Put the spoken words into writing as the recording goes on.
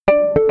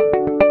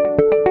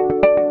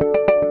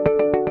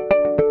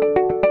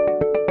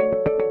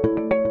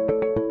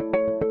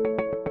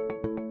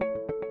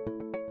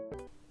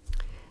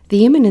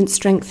The imminent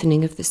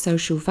strengthening of the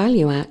Social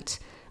Value Act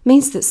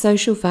means that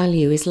social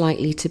value is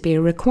likely to be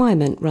a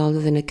requirement rather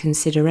than a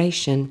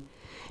consideration.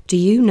 Do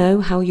you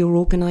know how your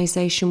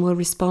organisation will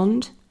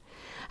respond?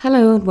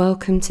 Hello and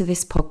welcome to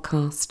this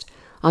podcast.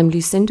 I'm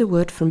Lucinda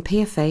Wood from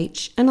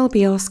PFH, and I'll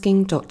be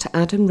asking Dr.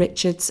 Adam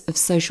Richards of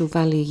Social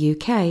Value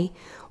UK,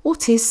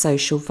 what is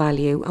social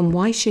value and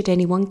why should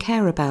anyone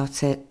care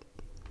about it?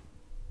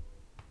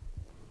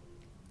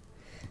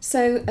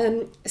 So,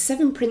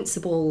 7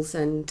 principles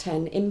and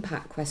 10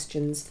 impact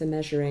questions for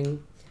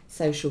measuring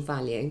social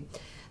value.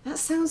 That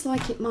sounds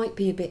like it might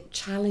be a bit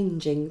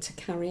challenging to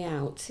carry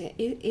out.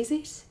 Is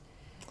it?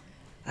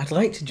 I'd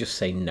like to just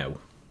say no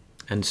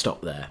and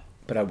stop there,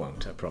 but I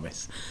won't, I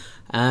promise.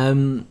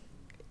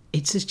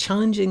 It's as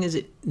challenging as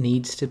it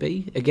needs to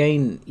be.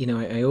 Again,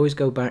 I always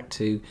go back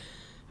to,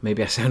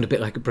 maybe I sound a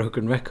bit like a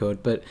broken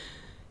record, but,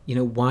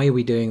 why are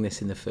we doing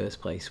this in the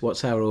first place?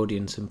 What's our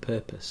audience and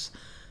purpose?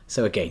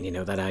 So again,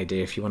 that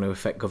idea, if you want to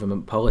affect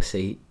government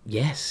policy,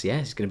 yes,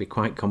 it's going to be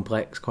quite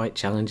complex, quite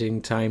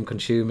challenging,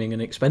 time-consuming and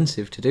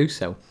expensive to do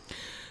so.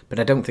 But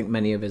I don't think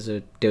many of us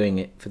are doing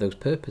it for those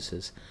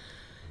purposes.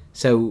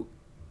 So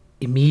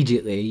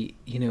immediately,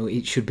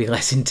 it should be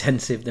less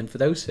intensive than for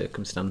those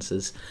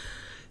circumstances.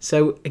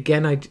 So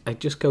again, I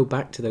just go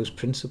back to those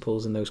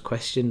principles and those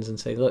questions and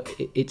say, look,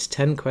 it's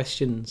 10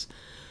 questions.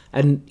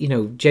 And,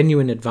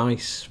 genuine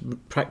advice,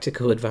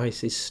 practical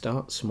advice is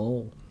start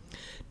small.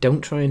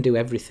 Don't try and do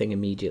everything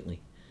immediately.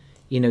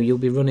 You'll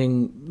be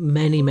running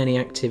many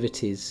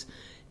activities,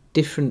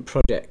 different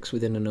projects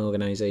within an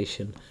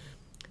organisation.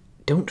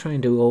 Don't try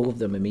and do all of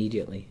them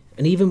immediately.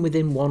 And even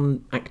within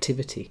one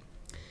activity,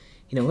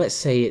 let's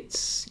say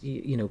it's,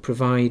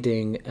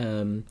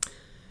 providing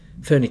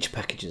furniture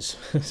packages,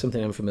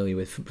 something I'm familiar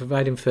with,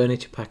 providing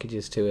furniture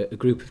packages to a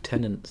group of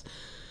tenants.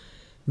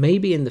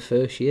 Maybe in the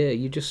first year,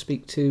 you just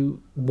speak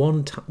to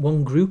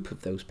one group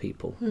of those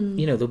people.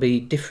 There'll be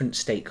different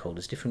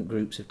stakeholders, different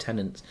groups of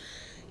tenants.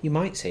 You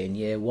might say in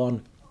year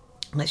 1,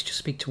 let's just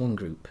speak to one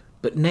group.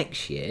 But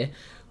next year,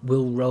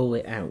 we'll roll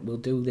it out. We'll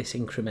do this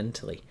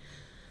incrementally.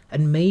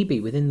 And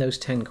maybe within those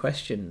 10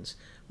 questions,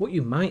 what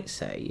you might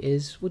say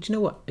is, well, do you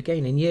know what?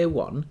 Again, in year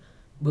 1,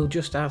 we'll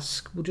just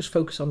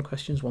focus on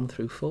questions 1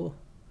 through 4.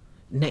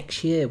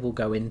 Next year, we'll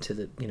go into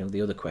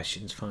the other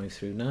questions 5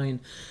 through 9.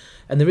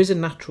 And there is a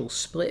natural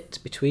split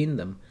between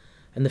them.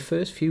 And the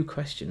first few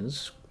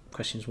questions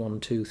 1,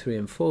 2, 3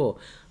 and 4,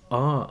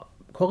 are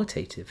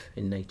qualitative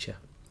in nature.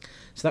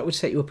 So that would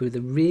set you up with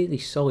a really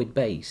solid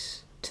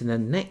base to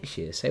then next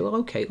year say, well,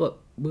 okay,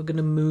 look, we're going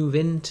to move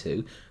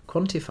into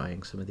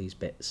quantifying some of these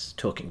bits,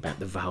 talking about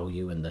the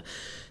value and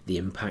the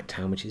impact,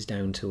 how much is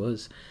down to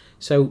us.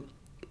 So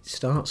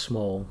start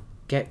small,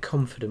 get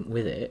confident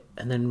with it,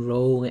 and then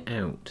roll it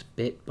out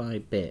bit by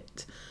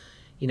bit.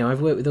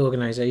 I've worked with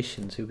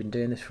organisations who've been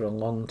doing this for a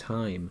long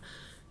time,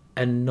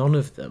 and none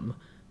of them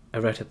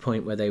are at a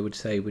point where they would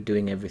say we're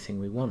doing everything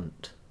we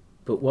want.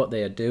 But what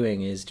they are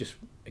doing is just,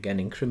 again,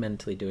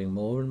 incrementally doing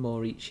more and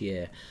more each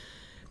year.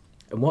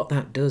 And what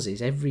that does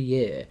is every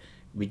year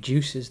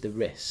reduces the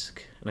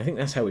risk. And I think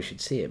that's how we should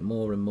see it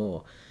more and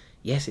more.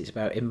 Yes, it's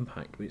about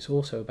impact, but it's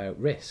also about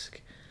risk.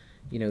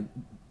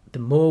 The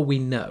more we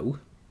know,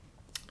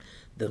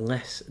 the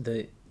less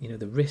the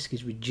risk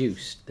is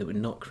reduced that we're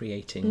not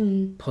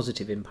creating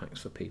positive impacts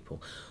for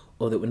people,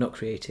 or that we're not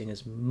creating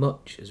as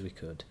much as we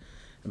could.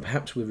 And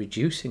perhaps we're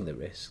reducing the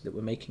risk that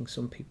we're making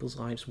some people's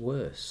lives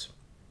worse.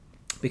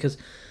 Because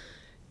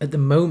at the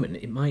moment,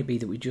 it might be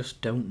that we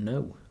just don't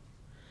know.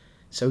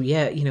 So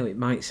yeah, it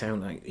might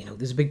sound like,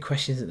 there's a big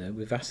question, isn't there?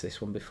 We've asked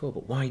this one before,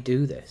 but why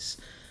do this?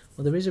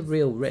 Well, there is a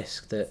real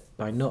risk that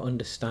by not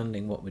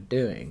understanding what we're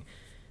doing,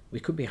 we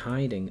could be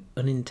hiding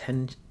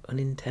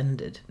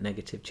unintended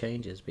negative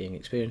changes being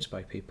experienced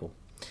by people.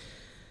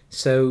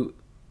 So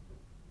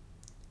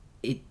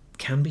it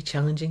can be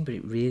challenging, but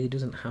it really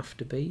doesn't have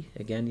to be.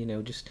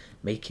 Again, just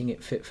making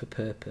it fit for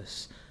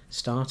purpose,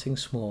 starting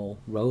small,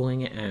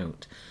 rolling it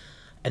out,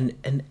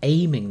 and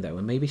aiming though,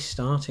 and maybe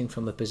starting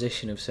from a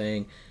position of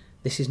saying,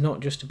 this is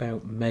not just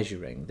about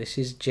measuring. This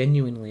is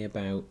genuinely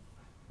about,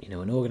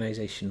 an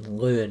organisation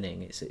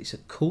learning. It's a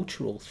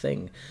cultural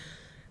thing.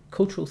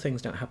 Cultural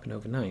things don't happen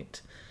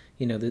overnight.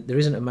 There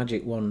isn't a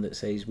magic wand that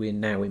says we're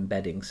now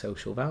embedding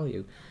social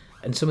value.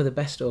 And some of the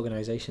best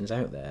organisations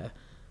out there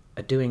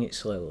are doing it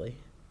slowly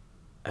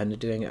and are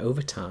doing it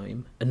over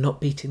time and not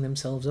beating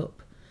themselves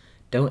up.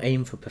 Don't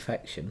aim for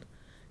perfection.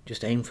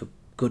 Just aim for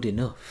good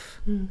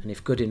enough. And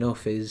if good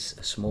enough is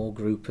a small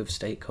group of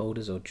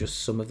stakeholders or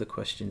just some of the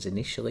questions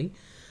initially,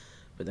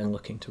 but then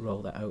looking to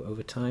roll that out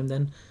over time,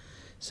 then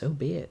so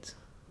be it.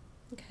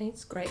 Okay,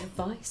 it's great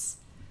advice.